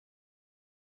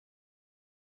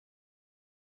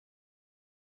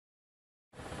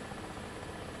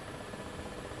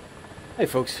Hey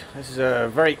folks, this is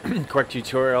a very quick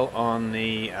tutorial on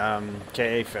the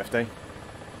Ka-50.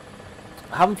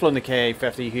 I haven't flown the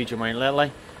Ka-50 a huge amount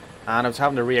lately, and I was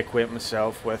having to reacquaint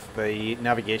myself with the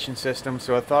navigation system,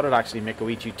 so I thought I'd actually make a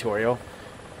wee tutorial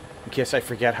in case I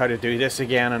forget how to do this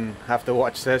again and have to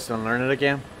watch this and learn it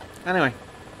again. Anyway,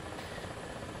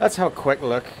 let's have a quick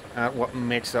look at what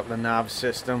makes up the nav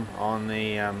system on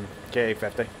the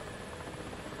Ka-50.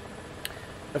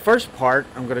 The first part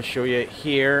I'm going to show you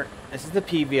here, this is the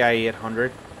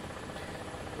PVI800.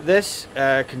 This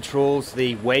controls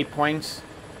the waypoints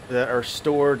that are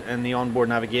stored in the onboard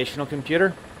navigational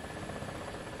computer.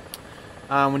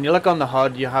 When you look on the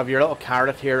HUD, you have your little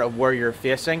caret here of where you're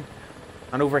facing,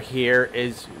 and over here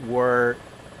is where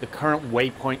the current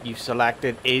waypoint you've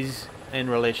selected is in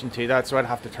relation to that. So I'd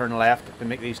have to turn left to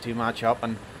make these two match up,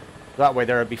 and that way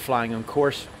there I'd be flying on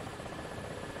course.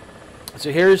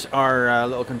 So here's our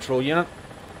little control unit.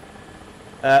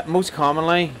 Most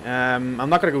commonly, I'm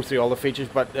not going to go through all the features,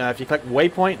 but if you click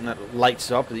waypoint and it lights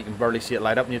up, you can barely see it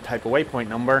light up, and you type a waypoint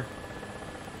number,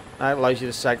 that allows you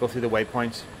to cycle through the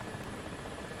waypoints.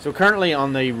 So currently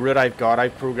on the route I've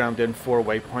programmed in 4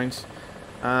 waypoints,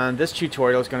 and this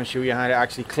tutorial is going to show you how to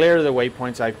actually clear the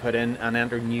waypoints I've put in and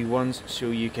enter new ones,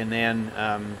 so you can then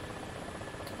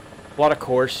plot a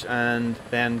course and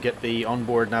then get the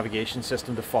onboard navigation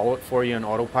system to follow it for you in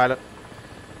autopilot,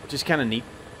 which is kind of neat.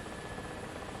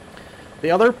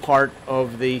 The other part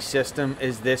of the system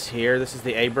is this here. This is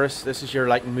the Abris. This is your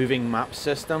like moving map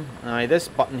system. Now this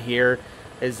button here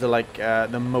is the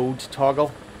the mode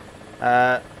toggle.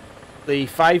 The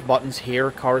 5 buttons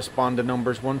here correspond to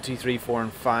numbers 1, 2, 3, 4,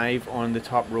 and 5 on the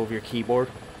top row of your keyboard.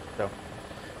 So,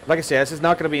 like I said, this is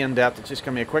not going to be in depth. It's just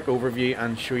going to be a quick overview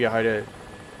and show you how to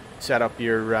set up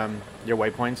your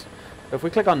waypoints. So if we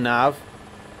click on nav,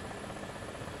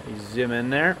 we zoom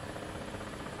in there.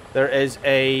 There is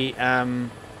a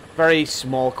very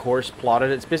small course plotted.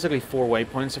 It's basically 4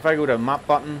 waypoints. If I go to map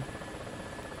button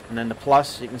and then the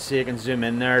plus, you can see I can zoom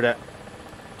in there to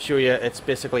show you it's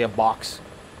basically a box.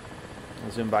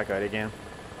 I'll zoom back out again.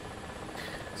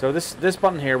 So this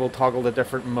button here will toggle the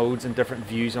different modes and different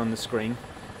views on the screen.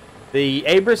 The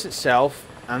Abris itself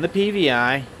and the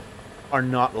PVI are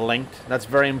not linked. That's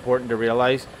very important to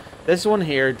realize. This one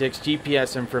here takes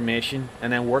GPS information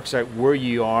and then works out where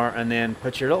you are, and then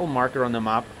puts your little marker on the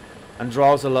map and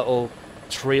draws a little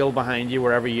trail behind you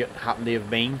wherever you happen to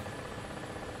have been.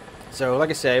 So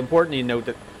like I say, important to note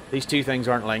that these two things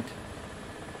aren't linked.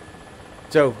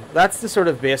 So that's the sort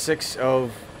of basics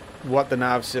of what the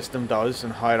nav system does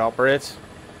and how it operates.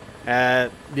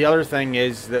 The other thing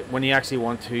is that when you actually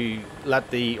want to let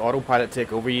the autopilot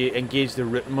take over, you engage the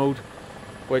route mode,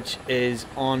 which is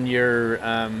on your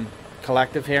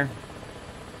collective here.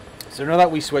 So now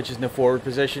that we switch in the forward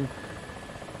position,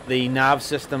 the nav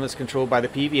system that's controlled by the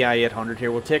PVI800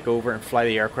 here will take over and fly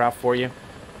the aircraft for you.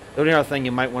 The only other thing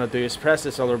you might want to do is press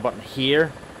this other button here,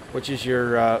 which is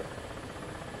your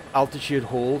altitude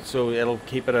hold, so it'll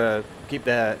keep the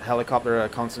helicopter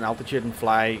at a constant altitude and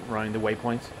fly around the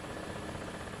waypoints.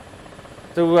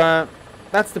 So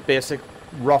that's the basic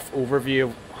rough overview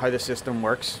of how the system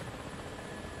works.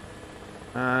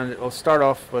 And we'll start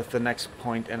off with the next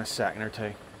point in a second or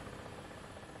two.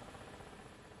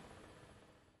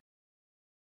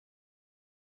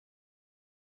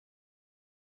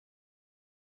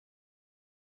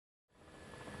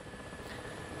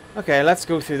 Okay, let's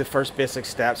go through the first basic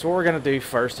steps. What we're going to do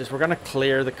first is we're going to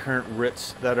clear the current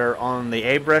routes that are on the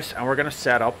Abris, and we're going to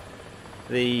set up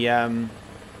the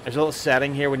there's a little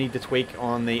setting here we need to tweak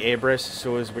on the Abris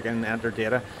so as we can enter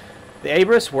data. The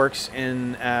Abris works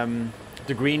in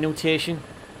degree notation,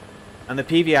 and the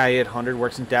PVI800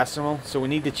 works in decimal, so we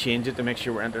need to change it to make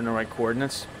sure we're entering the right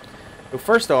coordinates. So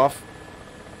first off,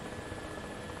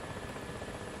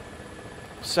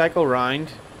 cycle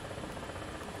round.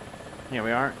 Here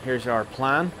we are. Here's our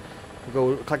plan.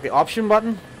 We'll go click the option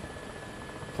button,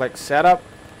 click setup,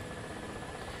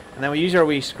 and then we use our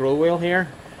wee scroll wheel here.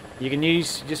 You can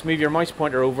just move your mouse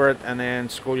pointer over it and then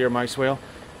scroll your mouse wheel.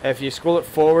 If you scroll it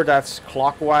forward, that's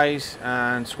clockwise,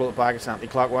 and scroll it back, it's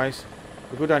anti-clockwise.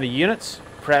 We'll go down to units,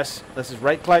 press, this is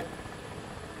right click.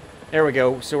 There we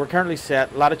go. So we're currently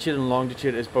set, latitude and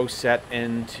longitude is both set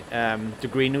in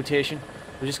degree notation.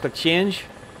 We'll just click change,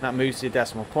 that moves to the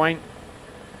decimal point.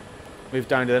 Move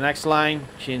down to the next line,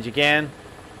 change again,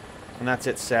 and that's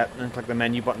it set, and then click the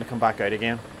menu button to come back out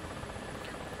again.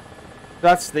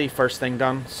 That's the first thing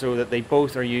done, so that they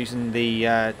both are using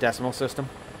the decimal system.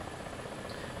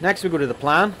 Next we go to the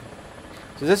plan.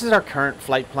 So this is our current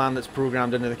flight plan that's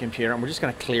programmed into the computer, and we're just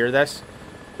going to clear this.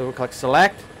 So we'll click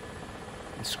select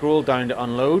and scroll down to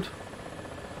unload.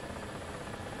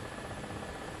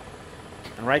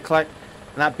 and right click,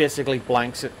 and that basically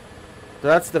blanks it. So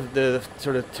that's the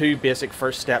sort of two basic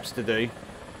first steps to do.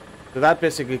 So that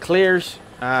basically clears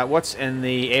what's in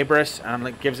the Abris, and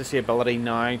it gives us the ability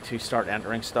now to start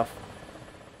entering stuff.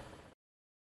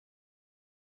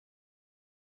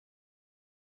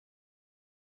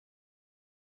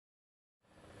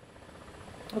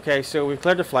 Okay, so we've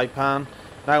cleared the flight plan.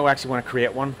 Now we actually want to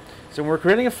create one. So when we're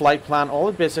creating a flight plan, all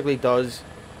it basically does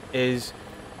is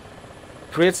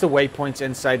creates the waypoints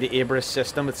inside the Abris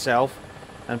system itself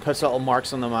and puts little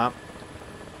marks on the map.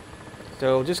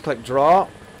 So just click draw.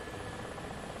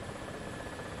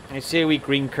 And you see a wee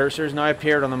green cursors now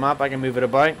appeared on the map. I can move it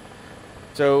about.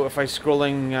 So if I'm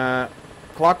scrolling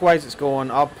clockwise, it's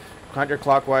going up.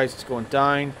 Counterclockwise, it's going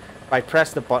down. If I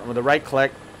press the button with a right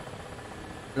click,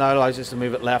 now allows us to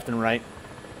move it left and right.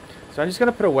 So I'm just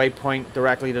going to put a waypoint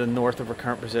directly to the north of our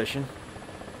current position.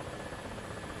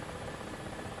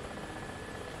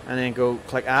 And then go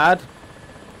click add.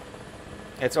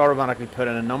 It's automatically put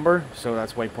in a number, so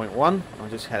that's waypoint 1. I'll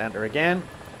just hit enter again.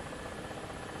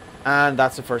 And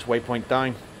that's the first waypoint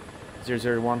down,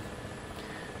 001.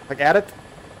 Click edit.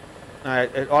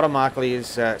 It automatically is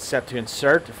set to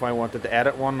insert. If I wanted to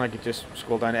edit one, I could just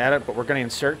scroll down to edit, but we're going to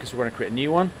insert because we're going to create a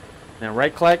new one. Then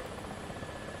right click.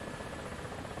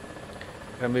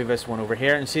 I'm going to move this one over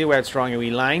here and see where it's drawing a wee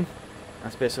line.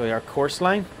 That's basically our course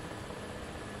line.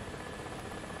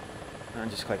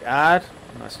 And just click add.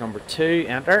 And that's number 2.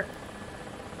 Enter.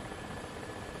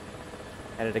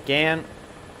 Edit again.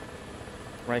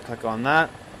 Right click on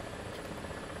that.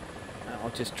 And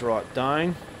I'll just draw it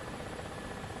down.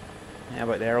 Yeah,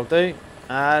 about there will do.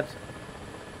 Add.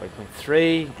 Waypoint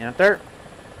 3. Enter.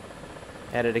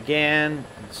 Edit again,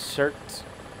 insert.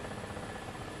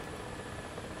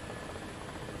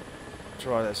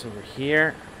 Draw this over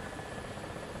here.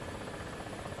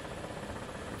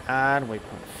 Add,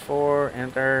 waypoint 4,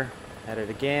 enter. Edit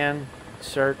again,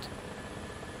 insert.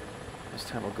 This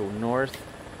time we'll go north.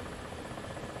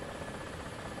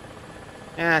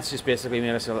 And it's just basically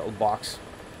made us a little box.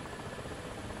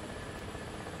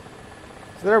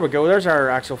 So there we go, there's our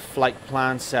actual flight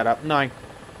plan set up. Now,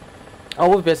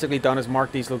 all we've basically done is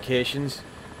mark these locations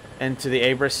into the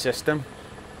Abris system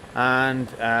and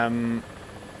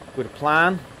go to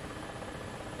plan,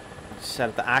 set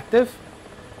it to active.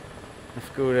 If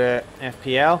we go to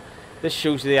FPL, this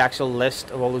shows you the actual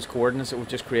list of all those coordinates that we've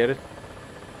just created.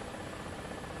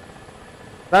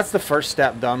 That's the first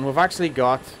step done. We've actually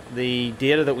got the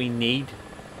data that we need.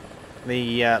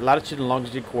 The latitude and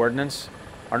longitude coordinates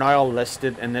are now all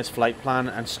listed in this flight plan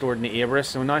and stored in the Abris,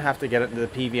 so we now have to get it into the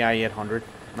PVI800.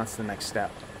 That's the next step.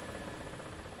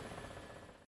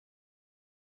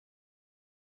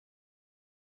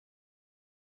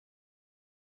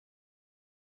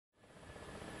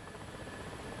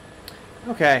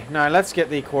 Okay, now let's get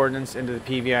the coordinates into the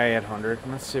PVI800.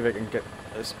 Let's see if I can get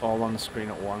this all on the screen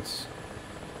at once.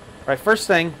 Right, first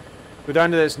thing, go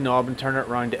down to this knob and turn it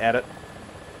around to edit.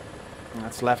 And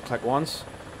that's left click once.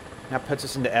 That puts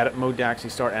us into edit mode to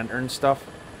actually start entering stuff.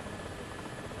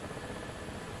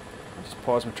 I'll just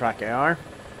pause my track AR.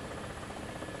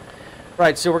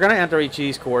 Right, so we're going to enter each of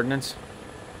these coordinates.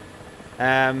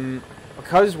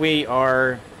 Because we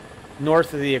are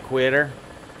north of the equator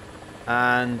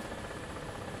and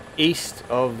east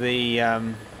of the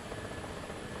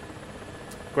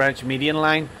Greenwich median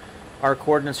line, our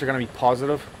coordinates are going to be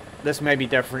positive. This may be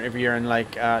different if you're in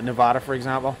like Nevada, for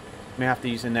example. You may have to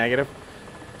use a negative.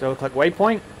 So click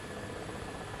waypoint,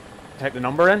 type the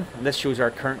number in, and this shows our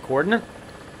current coordinate.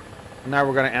 And now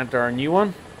we're going to enter our new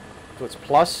one. So it's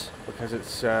plus because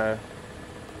it's to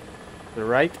the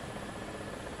right.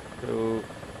 So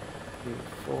 2,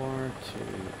 4,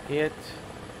 2, 8,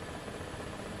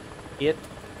 8,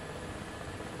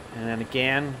 and then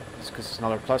again, just because it's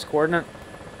another plus coordinate.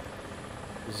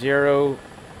 0,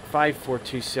 5, 4,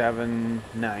 2, 7,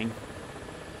 9.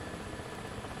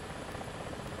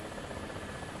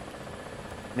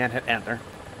 And then hit enter,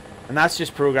 and that's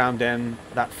just programmed in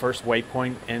that first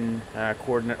waypoint in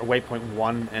coordinate or waypoint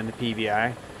 1 in the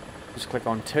PVI. Just click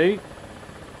on 2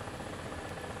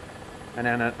 and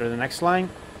then enter the next line.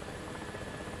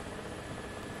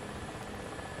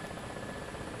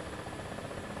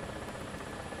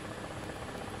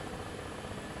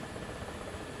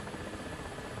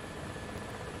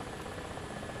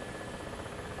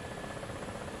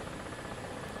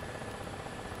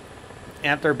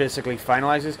 Enter basically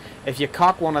finalizes. If you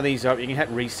cock one of these up, you can hit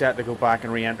reset to go back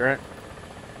and re-enter it.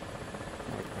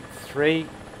 3.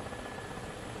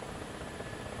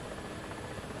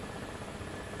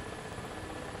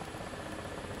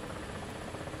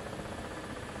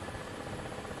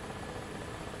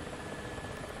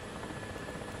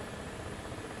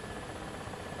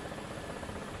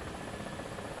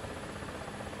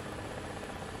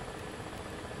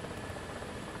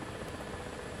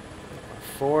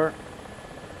 4.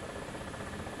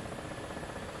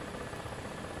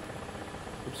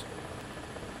 Oops.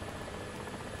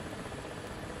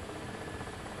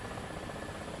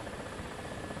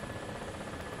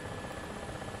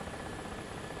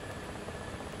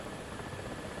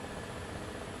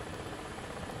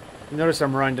 Notice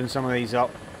I'm rounding some of these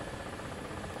up.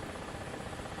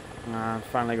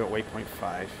 Finally got waypoint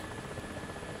 5.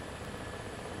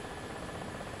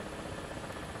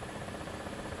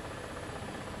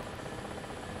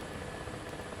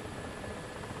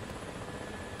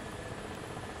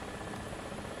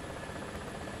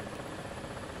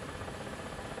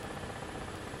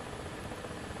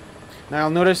 Now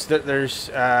you'll notice that there's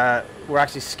we're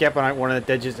actually skipping out one of the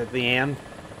digits at the end.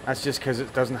 That's just because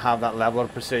it doesn't have that level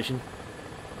of precision.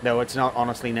 No, it's not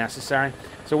honestly necessary.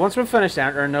 So once we've finished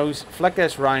entering those, flick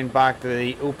this round back to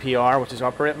the OPR, which is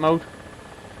operate mode.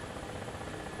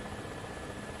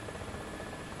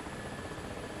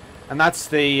 And that's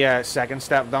the second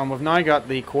step done. We've now got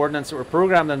the coordinates that were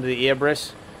programmed into the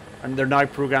Abris, and they're now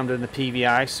programmed in the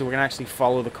PVI, so we're going to actually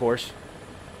follow the course.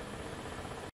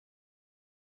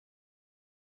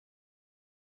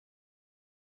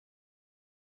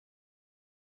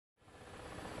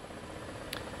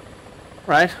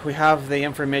 Right, we have the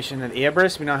information in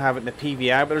Abris, we now have it in the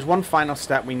PVI, but there's one final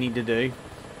step we need to do.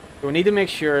 So we need to make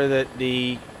sure that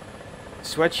the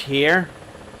switch here,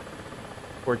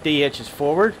 where DH is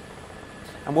forward,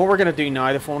 and what we're going to do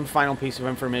now, the one final piece of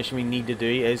information we need to do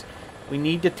is we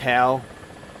need to tell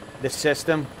the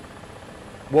system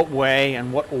what way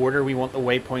and what order we want the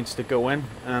waypoints to go in.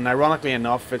 And ironically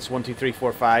enough, it's 1, 2, 3,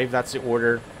 4, 5, that's the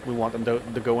order we want them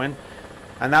to go in.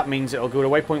 And that means it'll go to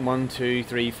waypoint 1, 2,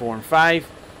 3, 4, and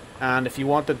 5. And if you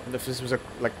wanted, if this was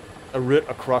like a route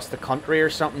across the country or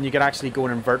something, you could actually go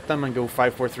and invert them and go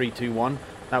 5, 4, 3, 2, 1.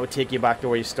 That would take you back to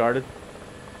where you started.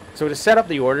 So to set up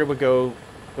the order, we go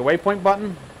the waypoint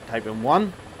button, type in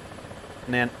 1,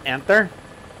 and then enter,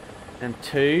 and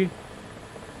 2,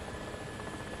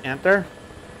 enter,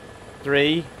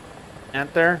 3,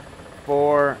 enter,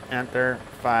 4, enter,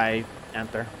 5,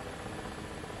 enter.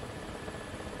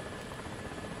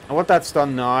 And what that's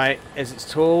done now is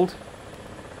it's told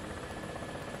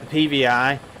the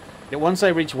PVI that once I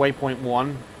reach waypoint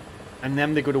 1 and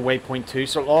then they go to waypoint 2,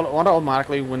 so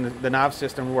automatically when the nav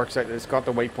system works out that it's got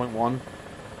the waypoint 1,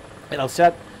 it'll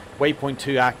set waypoint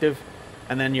 2 active,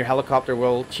 and then your helicopter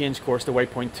will change course to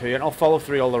waypoint 2, and it'll follow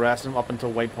through all the rest of them up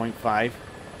until waypoint 5.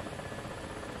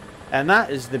 And that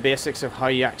is the basics of how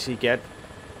you actually get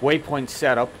waypoint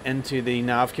set up into the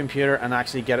nav computer and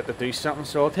actually get it to do something.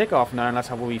 So I'll take off now and let's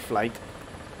have a wee flight.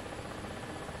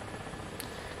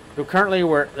 So currently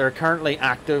they're currently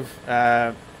active.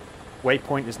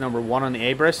 Waypoint is number 1 on the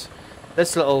Abris.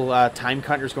 This little time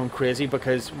counter is going crazy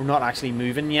because we're not actually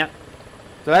moving yet.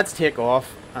 So let's take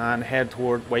off and head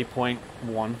toward waypoint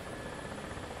 1.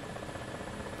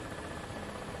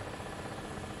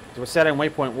 So we're setting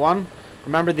waypoint 1.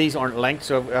 Remember, these aren't linked,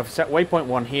 so I've set waypoint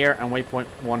 1 here and waypoint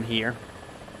 1 here.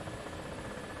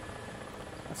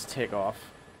 Let's take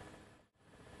off.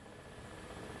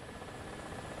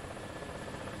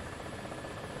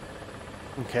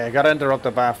 Okay, I got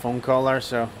interrupted by a phone call there,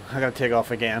 so I gotta take off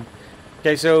again.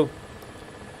 Okay, so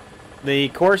the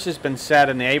course has been set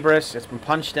in the Abris, it's been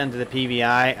punched into the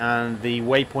PVI, and the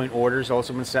waypoint order's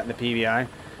also been set in the PVI.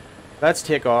 Let's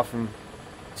take off and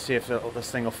see if this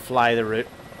thing will fly the route.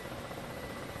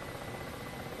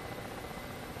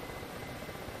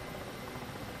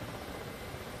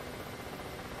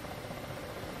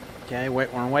 Okay, we're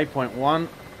on waypoint 1.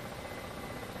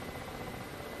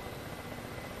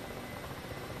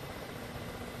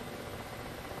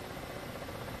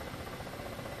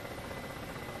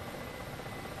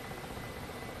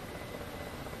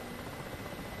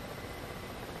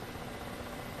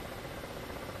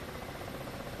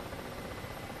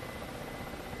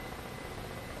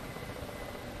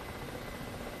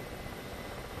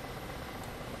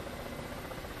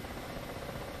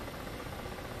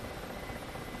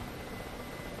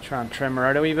 Try and trim her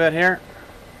out a wee bit here.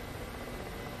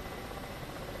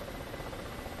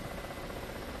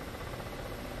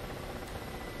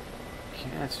 Okay,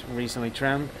 that's reasonably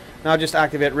trimmed. Now just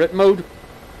activate route mode.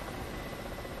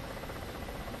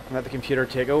 Let the computer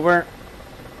take over.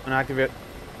 And activate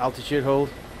altitude hold.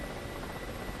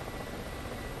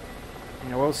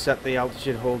 And I will set the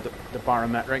altitude hold to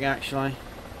barometric actually.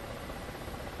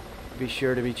 Be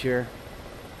sure to be sure.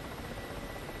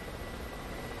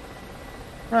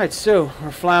 Right, so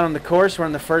we're flying on the course. We're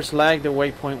on the first leg to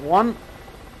waypoint 1.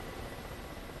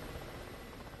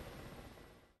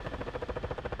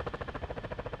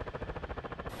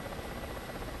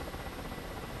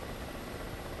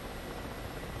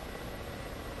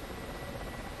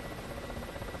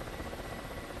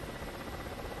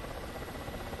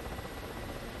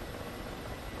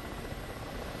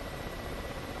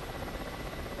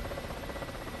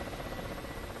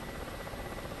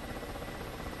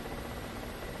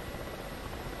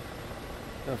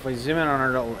 So if we zoom in on our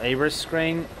little Abris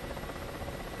screen,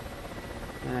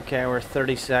 okay, we're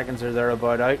 30 seconds or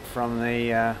thereabout out from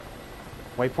the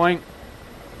waypoint.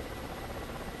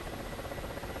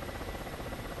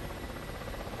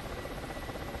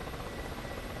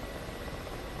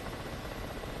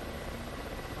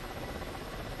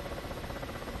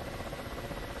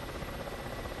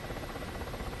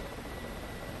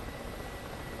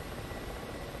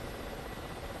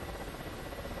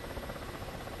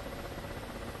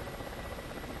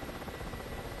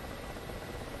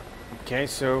 Okay,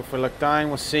 so if we look down,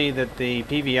 we'll see that the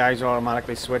PVI's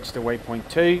automatically switched to waypoint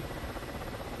 2.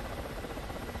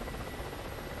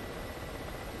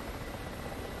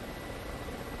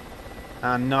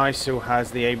 And now so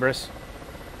has the Abris.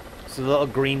 So the little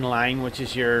green line, which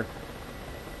is your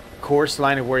course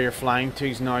line of where you're flying to,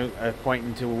 is now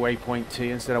pointing to waypoint 2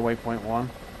 instead of waypoint 1.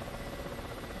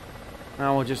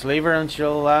 Now we'll just leave her and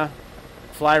she'll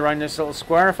fly around this little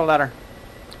square if I let her.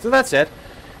 So that's it.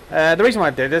 The reason why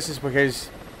I did this is because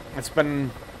I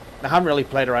haven't really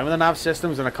played around with the nav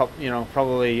systems in a couple,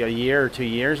 probably a year or 2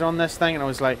 years on this thing, and I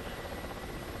was like,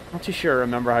 not too sure I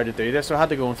remember how to do this, so I had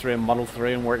to go through and muddle through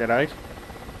and work it out.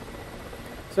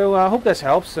 So I hope this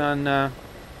helps, and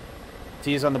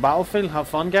see you on the battlefield. Have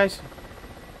fun, guys.